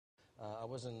I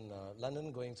was in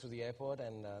London going through the airport,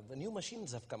 and the new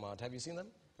machines have come out. Have you seen them?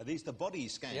 Are these the body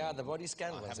scan? Yeah, the body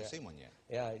scan ones. I haven't seen one yet.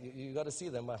 Yeah, you got to see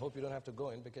them. I hope you don't have to go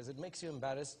in, because it makes you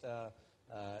embarrassed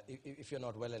if you're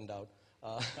not well endowed.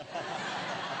 Well,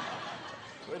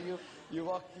 you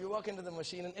walk into the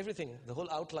machine and everything, the whole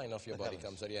outline of your body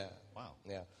comes out. Yeah. Wow.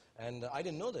 Yeah. And I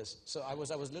didn't know this, so I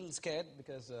was a little scared,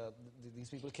 because these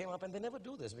people came up, and they never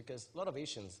do this, because a lot of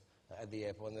Asians at the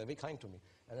airport, and they're very kind to me.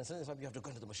 And then suddenly they said, you have to go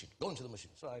into the machine. Go into the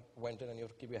machine. So I went in, and you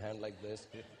have to keep your hand like this,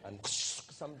 and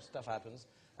some stuff happens.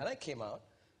 And I came out,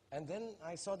 and then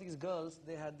I saw these girls.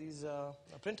 They had these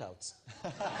printouts. So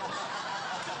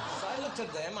I looked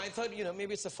at them. I thought,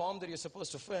 maybe it's a form that you're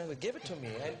supposed to fill. They gave it to me,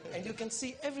 and you can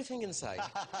see everything inside.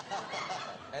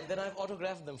 And then I've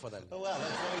autographed them for them. Oh, well,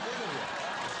 that's very good of you.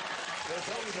 There's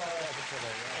always autographed for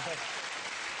them.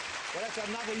 Well, that's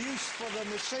another use for the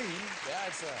machine. Yeah,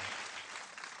 it's